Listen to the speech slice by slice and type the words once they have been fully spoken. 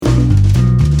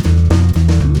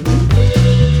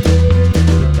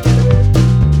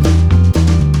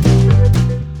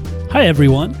Hi,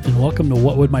 everyone, and welcome to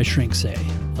What Would My Shrink Say,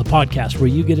 a podcast where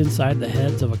you get inside the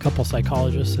heads of a couple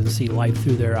psychologists and see life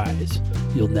through their eyes.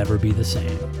 You'll never be the same.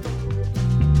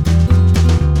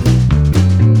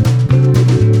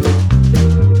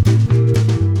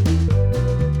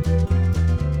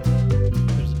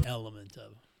 There's an element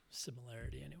of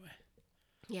similarity anyway.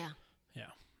 Yeah. Yeah.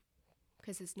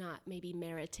 Because it's not maybe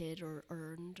merited or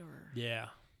earned or... Yeah.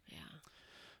 Yeah.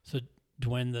 So,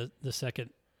 Dwayne, the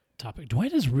second topic.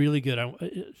 Dwayne is really good.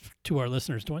 To our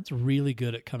listeners, Dwayne's really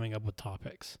good at coming up with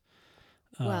topics.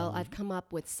 Well, I've come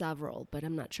up with several, but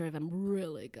I'm not sure if I'm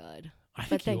really good. I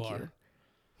think but you thank are.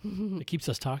 It keeps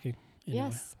us talking. Anyway.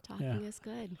 Yes, talking is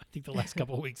good. I think the last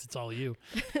couple of weeks, it's all you.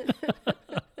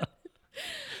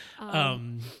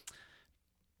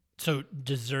 So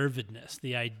deservedness,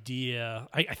 the idea,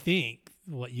 I think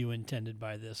what you intended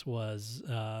by this was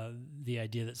the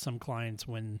idea that some clients,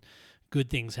 when good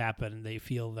things happen, they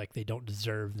feel like they don't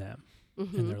deserve them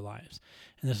in their lives.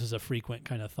 And this is a frequent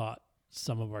kind of thought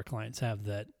some of our clients have,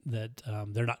 that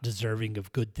they're not deserving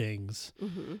of good things.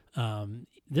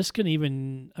 This can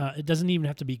even, it doesn't even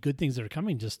have to be good things that are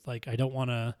coming, just like I don't want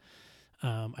to,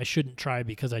 I shouldn't try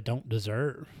because I don't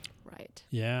deserve. Right.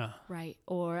 Yeah. Right.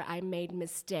 Or I made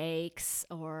mistakes,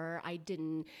 or I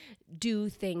didn't do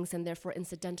things and therefore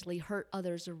incidentally hurt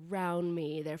others around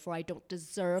me. Therefore, I don't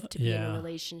deserve to be in a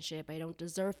relationship. I don't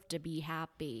deserve to be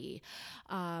happy.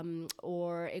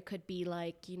 Or it could be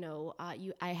like,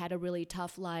 I had a really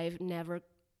tough life, never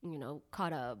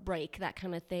caught a break, that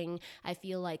kind of thing. I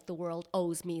feel like the world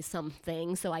owes me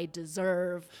something, so I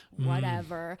deserve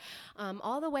whatever.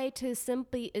 All the way to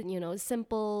simply,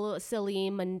 simple,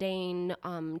 silly, mundane,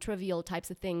 trivial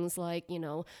types of things like,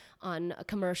 on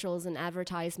commercials and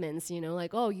advertisements,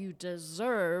 like, oh, you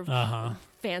deserve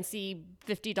fancy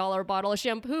 $50 bottle of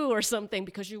shampoo or something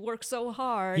because you work so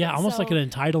hard. Yeah, almost like an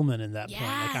entitlement in that point.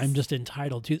 Like I'm just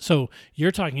entitled to. So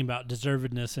you're talking about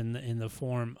deservedness in the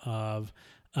form of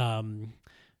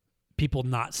people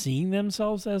not seeing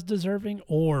themselves as deserving,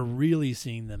 or really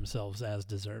seeing themselves as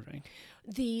deserving.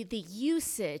 The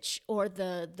usage or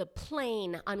the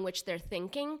plane on which they're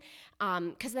thinking,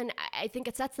 because then I think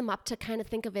it sets them up to kind of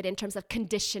think of it in terms of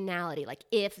conditionality, like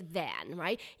if then,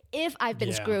 right? If I've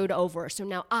been screwed over, so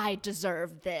now I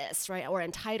deserve this, right? Or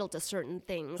entitled to certain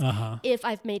things. If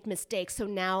I've made mistakes, so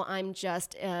now I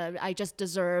just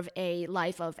deserve a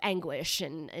life of anguish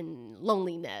and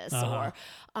loneliness. Or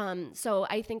so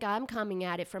I think I'm coming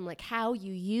at it from like how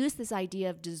you use this idea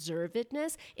of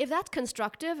deservedness. If that's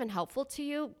constructive and helpful to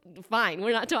you, fine.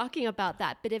 We're not talking about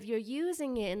that. But if you're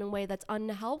using it in a way that's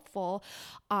unhelpful,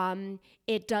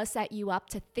 it does set you up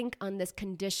to think on this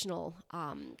conditional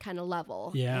kind of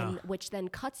level. And which then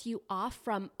cuts you off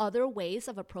from other ways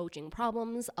of approaching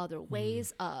problems, other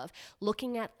ways of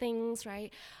looking at things,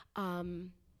 right?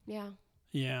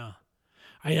 Yeah.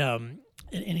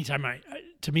 Anytime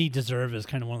to me, deserve is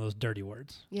kind of one of those dirty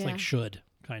words. It's like should,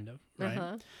 kind of,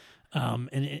 right?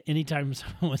 And anytime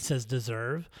someone says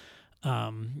deserve,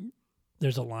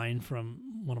 there's a line from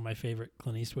one of my favorite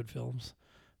Clint Eastwood films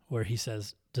where he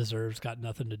says, deserve's got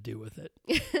nothing to do with it.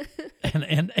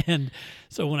 and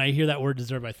so when I hear that word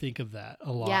deserve, I think of that a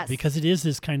lot because it is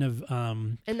this kind of...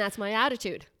 and that's my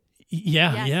attitude.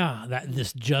 Yeah. That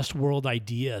this just world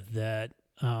idea that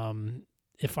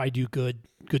if I do good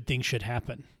things should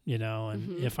happen,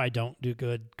 and if I don't do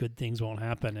good things won't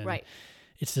happen. And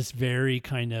it's this very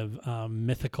kind of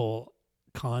mythical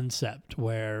concept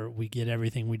where we get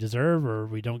everything we deserve, or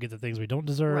we don't get the things we don't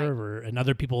deserve, and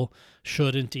other people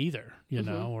shouldn't either,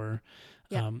 or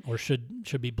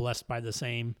should be blessed by the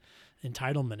same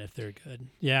entitlement if they're good.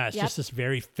 Yeah, it's just this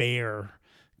very fair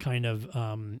kind of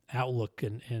outlook,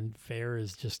 and fair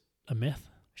is just a myth.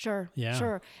 Sure.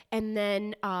 And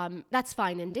then that's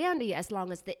fine and dandy as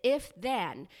long as the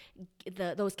if-then,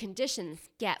 those conditions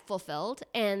get fulfilled,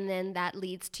 and then that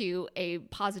leads to a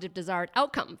positive desired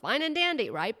outcome. Fine and dandy,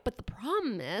 right? But the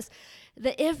problem is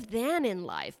the if-then in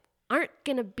life aren't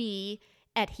going to be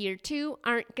adhered to,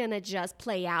 aren't going to just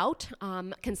play out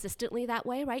consistently that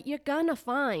way, right? You're going to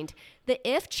find the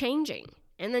if changing.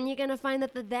 And then you're going to find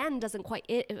that the then doesn't quite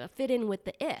fit in with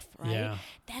the if, right? Yeah.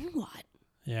 Then what?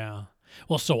 Yeah.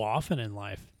 Well, so often in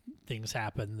life, things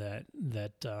happen that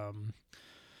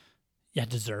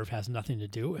deserve has nothing to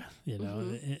do with,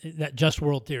 that just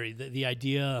world theory, the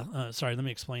idea, let me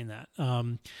explain that.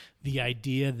 The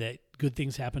idea that good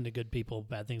things happen to good people,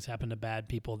 bad things happen to bad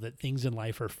people, that things in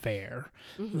life are fair.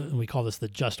 We call this the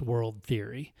just world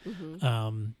theory.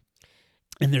 And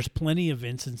there's plenty of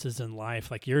instances in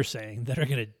life, like you're saying, that are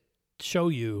going to show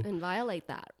you and violate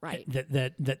that, right?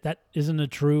 That isn't a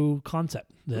true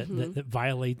concept. That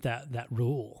violate that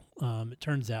rule. It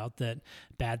turns out that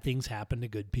bad things happen to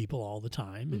good people all the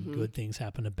time, and good things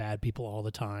happen to bad people all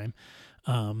the time.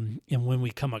 And when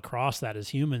we come across that as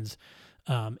humans,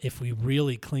 if we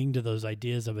really cling to those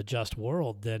ideas of a just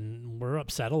world, then we're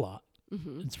upset a lot.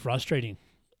 It's frustrating,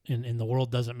 and the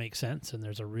world doesn't make sense. And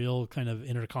there's a real kind of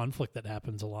inner conflict that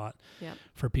happens a lot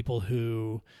for people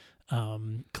who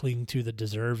cling to the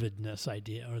deservedness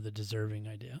idea or the deserving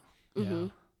idea.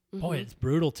 Boy, it's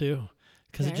brutal too,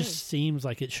 because it just seems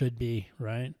like it should be,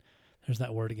 right? There's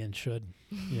that word again, should.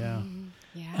 And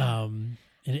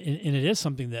it is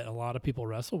something that a lot of people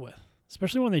wrestle with,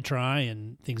 especially when they try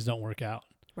and things don't work out.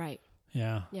 Right.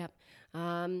 Yeah. Yep.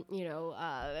 I'm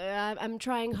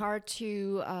trying hard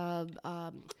to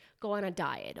go on a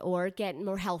diet or get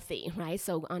more healthy, right?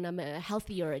 So on a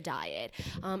healthier diet.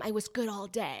 I was good all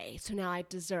day, so now I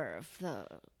deserve the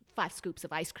 5 scoops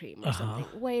of ice cream or something.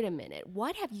 Wait a minute.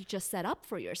 What have you just set up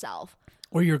for yourself?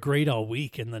 Or you're great all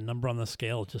week and the number on the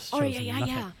scale just shows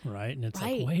nothing, right? And it's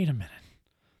like, wait a minute.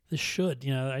 This should,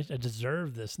 I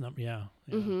deserve this number. Yeah.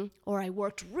 Or I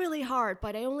worked really hard,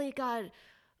 but I only got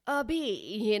a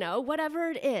B, whatever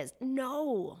it is.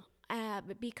 No.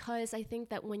 Because I think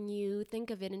that when you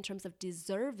think of it in terms of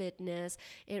deservedness,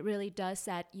 it really does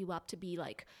set you up to be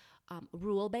like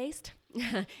rule-based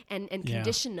and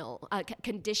conditional,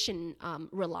 condition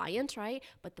reliant, right?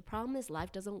 But the problem is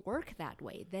life doesn't work that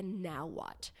way. Then now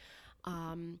what?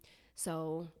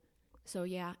 So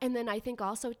yeah. And then I think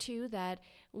also too that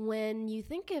when you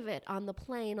think of it on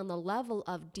the level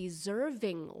of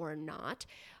deserving or not,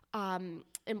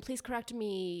 and please correct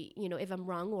me, if I'm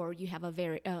wrong or you have a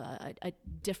very a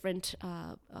different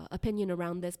opinion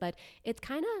around this, but it's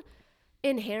kind of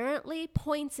inherently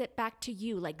points it back to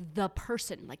you, like the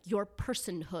person, like your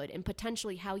personhood and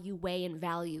potentially how you weigh and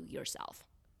value yourself.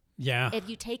 Yeah. If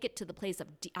you take it to the place of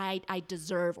I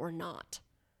deserve or not,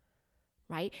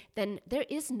 right? Then there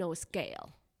is no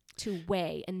scale to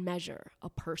weigh and measure a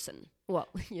person. Well,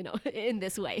 in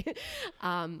this way.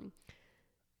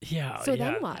 So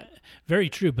then what? Very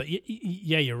true. But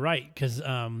you're right. Because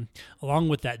along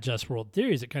with that just world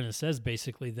theories, it kind of says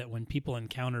basically that when people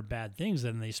encounter bad things,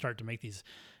 then they start to make these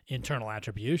internal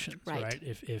attributions, right?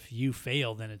 If you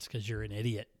fail, then it's because you're an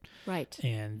idiot. Right.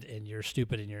 And you're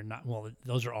stupid and you're not,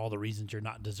 those are all the reasons you're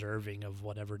not deserving of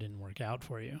whatever didn't work out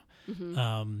for you.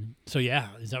 So yeah,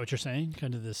 is that what you're saying?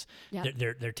 Kind of this,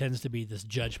 there tends to be this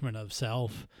judgment of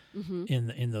self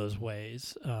in those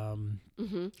ways.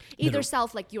 Either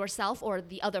self, like yourself, or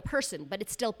the other person, but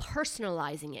it's still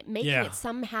personalizing it, making it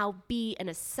somehow be an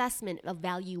assessment,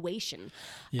 evaluation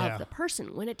of the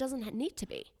person when it doesn't need to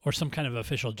be. Or some kind of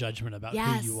official judgment about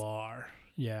who you are.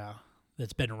 Yeah,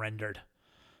 that's been rendered.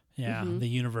 Yeah, the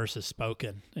universe has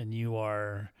spoken, and you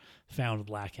are found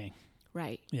lacking.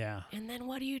 Right. Yeah. And then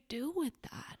what do you do with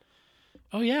that?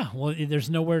 Oh, yeah. Well, there's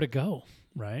nowhere to go,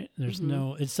 right? There's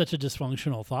it's such a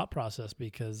dysfunctional thought process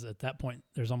because at that point,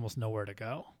 there's almost nowhere to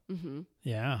go.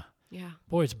 Yeah. Yeah.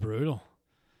 Boy, it's brutal.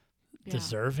 Yeah.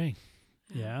 Deserving.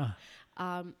 Yeah.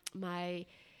 My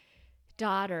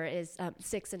daughter is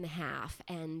 6.5,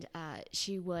 and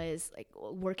she was like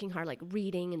working hard, like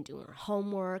reading and doing her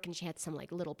homework, and she had some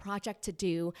like little project to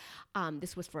do.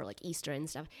 This was for like Easter and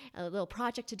stuff, a little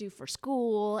project to do for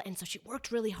school, and so she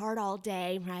worked really hard all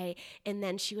day, right? And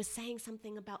then she was saying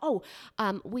something about,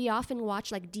 we often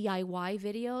watch like DIY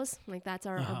videos, like that's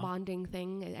our bonding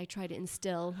thing. I try to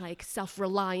instill like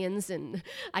self-reliance, and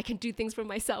I can do things for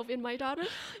myself in my daughter.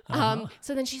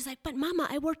 So then she's like, but Mama,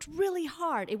 I worked really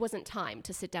hard. It wasn't time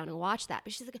to sit down and watch that,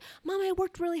 but she's like, Mama, I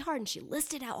worked really hard, and she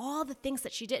listed out all the things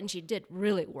that she did, and she did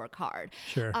really work hard.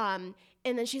 Sure. And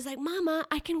then she's like, Mama,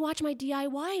 I can watch my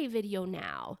DIY video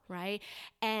now, right?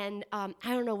 And I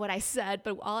don't know what I said,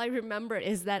 but all I remember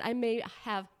is that I may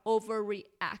have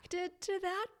overreacted to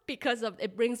that because of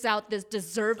it brings out this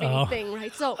deserving thing,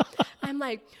 right? So I'm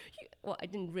like, well, I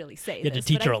didn't really say this,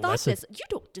 but I thought this, you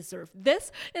don't deserve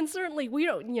this. And certainly we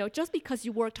don't, just because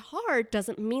you worked hard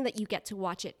doesn't mean that you get to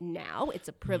watch it now. It's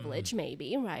a privilege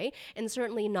maybe, right? And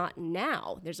certainly not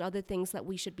now. There's other things that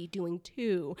we should be doing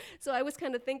too. So I was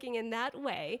kind of thinking in that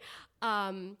way.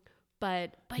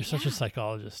 But you're such a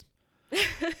psychologist.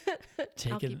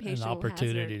 Taking an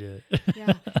opportunity to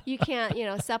you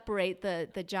can't separate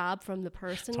the job from the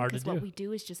person, because what we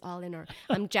do is just all in our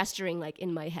I'm gesturing like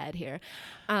in my head here,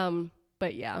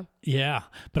 but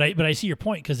but I see your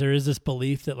point, because there is this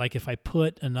belief that like if I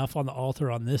put enough on the altar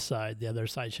on this side, the other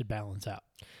side should balance out.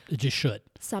 It just should.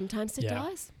 Sometimes it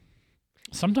does,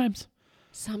 sometimes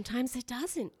it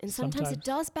doesn't, and sometimes it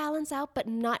does balance out, but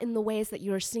not in the ways that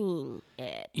you're seeing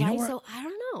it. Right? So I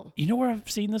don't know. You know where I've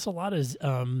seen this a lot is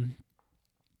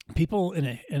people in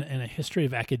a history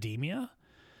of academia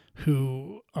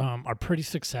who are pretty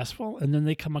successful, and then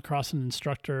they come across an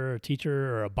instructor or a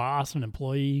teacher or a boss, an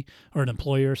employee or an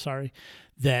employer,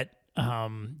 that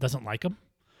doesn't like them,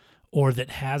 or that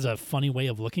has a funny way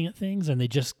of looking at things, and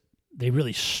they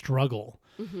really struggle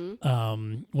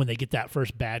when they get that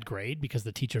first bad grade because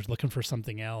the teacher's looking for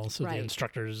something else, or the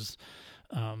instructor's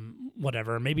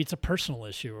whatever. Maybe it's a personal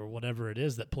issue or whatever it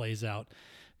is that plays out.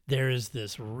 There is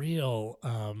this real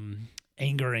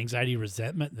anger, anxiety,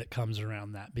 resentment that comes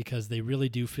around that, because they really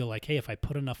do feel like, hey, if I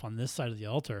put enough on this side of the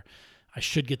altar, I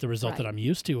should get the result that I'm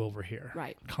used to over here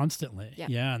constantly. Yep.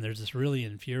 Yeah. And there's this really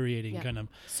infuriating kind of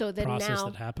process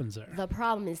that happens there. The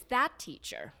problem is that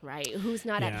teacher, right, who's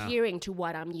not adhering to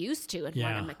what I'm used to and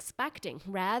what I'm expecting,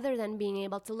 rather than being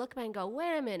able to look back and go,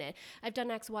 wait a minute, I've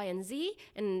done X, Y, and Z,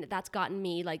 and that's gotten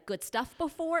me like good stuff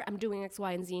before. I'm doing X,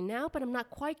 Y, and Z now, but I'm not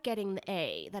quite getting the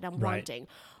A that I'm wanting.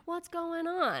 What's going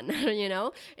on? You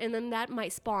know? And then that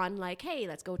might spawn like, hey,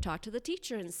 let's go talk to the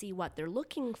teacher and see what they're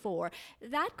looking for.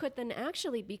 That could then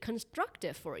actually be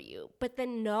constructive for you. But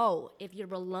then no, if you're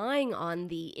relying on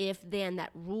the if-then,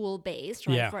 that rule-based,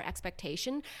 right, for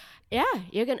expectation,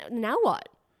 you're going to, now what?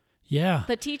 Yeah.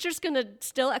 The teacher's going to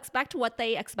still expect what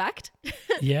they expect.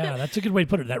 Yeah, that's a good way to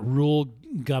put it. That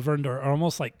rule-governed or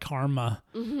almost like karma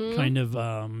kind of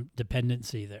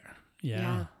dependency there.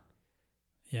 Yeah.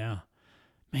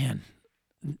 Man,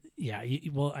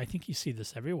 well, I think you see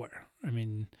this everywhere. I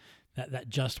mean, that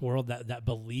just world, that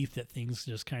belief that things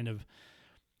just kind of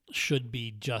should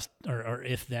be just, or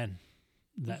if then,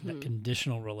 that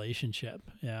conditional relationship.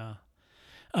 Yeah.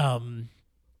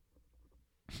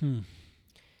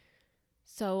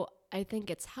 So I think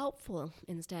it's helpful,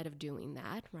 instead of doing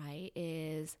that, right,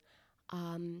 is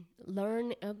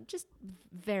learn just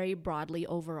very broadly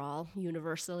overall,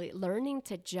 universally, learning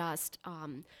to just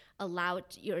allow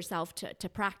yourself to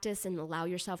practice and allow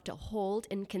yourself to hold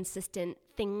inconsistent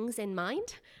things in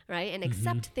mind, right? And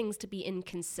accept things to be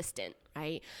inconsistent,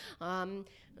 right?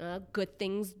 Good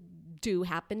things do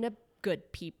happen to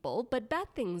good people, but bad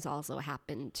things also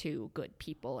happen to good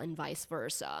people, and vice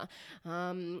versa.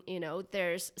 You know,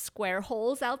 there's square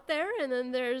holes out there, and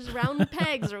then there's round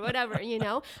pegs or whatever, you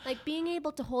know, like being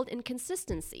able to hold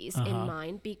inconsistencies in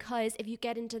mind, because if you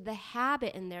get into the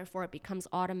habit, and therefore it becomes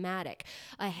automatic,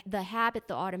 the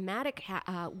automatic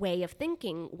way of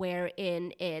thinking,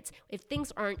 wherein it's, if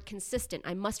things aren't consistent,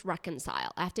 I must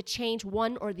reconcile. I have to change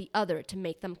one or the other to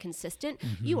make them consistent.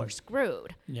 You are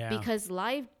screwed, because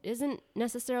life isn't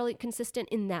necessarily consistent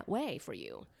in that way for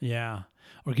you. Yeah.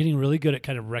 Or getting really good at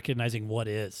kind of recognizing what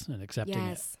is and accepting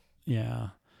it.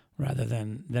 Yeah. Rather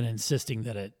than insisting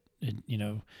that it you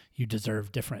know, you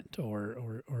deserve different,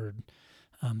 or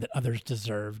that others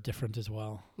deserve different as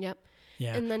well. Yep.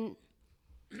 Yeah. And then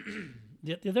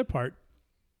the other part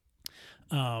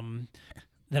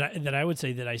that I would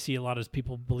say that I see a lot is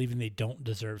people believing they don't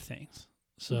deserve things.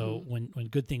 So when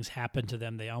good things happen to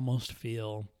them, they almost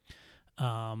feel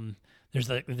there's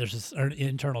this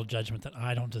internal judgment that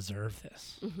I don't deserve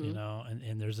this, you know,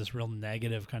 and there's this real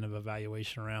negative kind of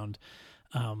evaluation around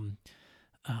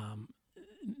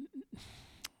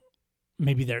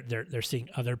maybe they're seeing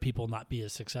other people not be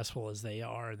as successful as they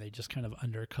are, and they just kind of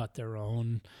undercut their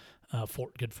own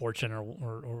good fortune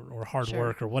or hard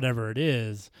work or whatever it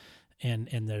is. And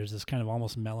there's this kind of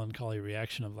almost melancholy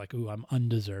reaction of like, ooh, I'm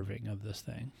undeserving of this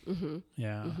thing.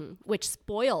 Yeah. Which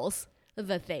spoils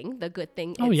the good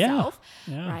thing itself,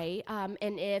 right?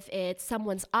 And if it's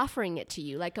someone's offering it to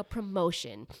you, like a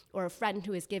promotion, or a friend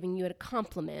who is giving you a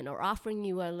compliment, or offering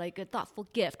you a thoughtful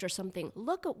gift or something,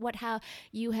 look at how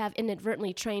you have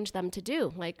inadvertently trained them to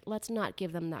do. Like, let's not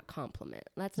give them that compliment.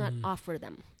 Let's not offer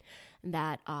them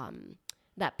that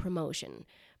promotion.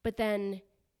 But then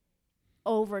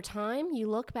over time, you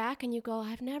look back and you go,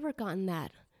 I've never gotten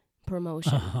that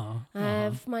promotion.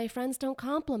 If my friends don't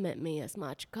compliment me as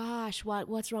much, gosh,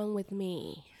 what's wrong with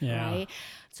me? Right?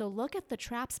 So look at the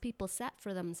traps people set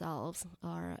for themselves,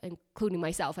 or including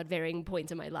myself at varying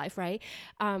points in my life, right?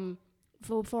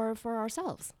 For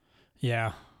ourselves.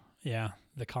 Yeah.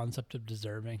 The concept of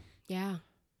deserving. Yeah.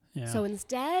 So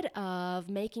instead of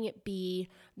making it be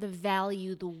the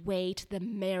value, the weight, the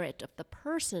merit of the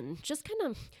person, just kind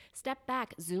of step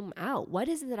back, zoom out. What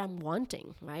is it that I'm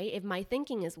wanting, right? If my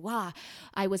thinking is, wow,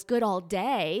 I was good all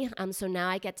day, so now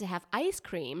I get to have ice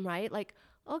cream, right? Like,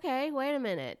 okay, wait a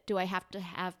minute. Do I have to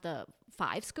have the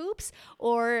 5 scoops,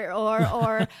 or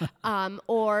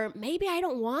maybe I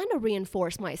don't want to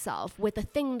reinforce myself with a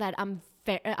thing that I'm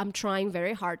I'm trying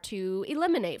very hard to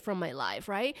eliminate from my life,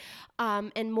 right?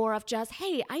 And more of just,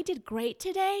 hey, I did great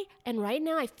today, and right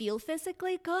now I feel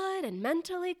physically good and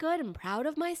mentally good and proud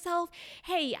of myself.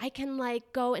 Hey, I can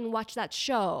like go and watch that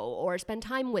show or spend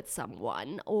time with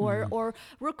someone or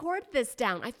record this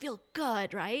down. I feel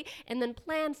good, right? And then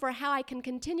plan for how I can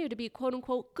continue to be quote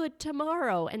unquote good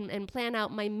tomorrow and plan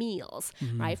out my meals,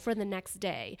 right, for the next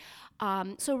day.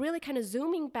 So really kind of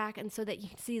zooming back and so that you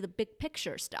can see the big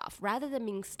picture stuff rather than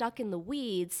being stuck in the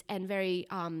weeds and very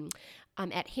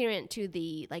adherent to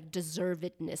the like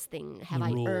deservedness thing. Have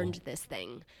I earned this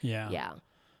thing? Yeah.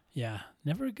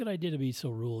 Never a good idea to be so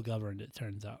rule governed, it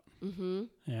turns out.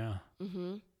 Yeah.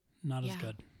 Not as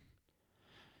good.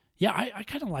 Yeah, I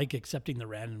kind of like accepting the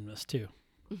randomness too.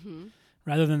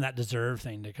 Rather than that deserve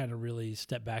thing, to kind of really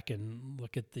step back and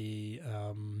look at the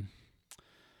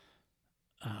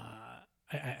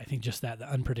I think just that, the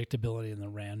unpredictability and the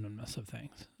randomness of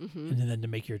things. And then to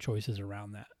make your choices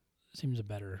around that seems a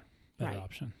better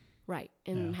option. Right.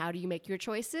 And how do you make your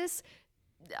choices?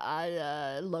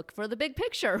 Look for the big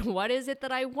picture. What is it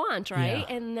that I want, right?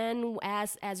 Yeah. And then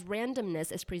as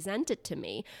randomness is presented to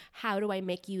me, how do I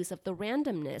make use of the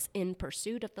randomness in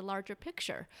pursuit of the larger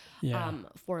picture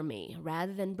for me,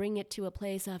 rather than bring it to a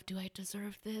place of, do I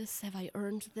deserve this? Have I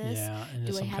earned this? Yeah,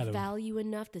 do I have value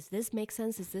enough? Does this make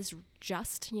sense? Is this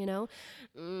just,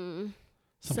 Some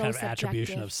kind of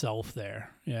attribution of self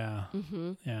there. Yeah.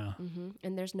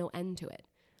 And there's no end to it.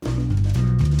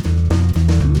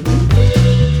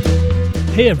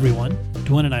 Hey everyone,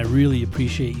 Dwayne and I really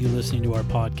appreciate you listening to our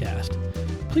podcast.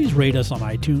 Please rate us on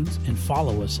iTunes and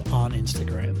follow us on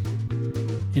Instagram.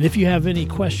 And if you have any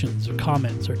questions or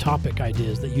comments or topic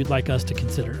ideas that you'd like us to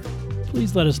consider,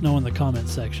 please let us know in the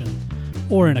comments section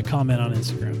or in a comment on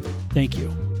Instagram. Thank you.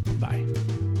 Bye.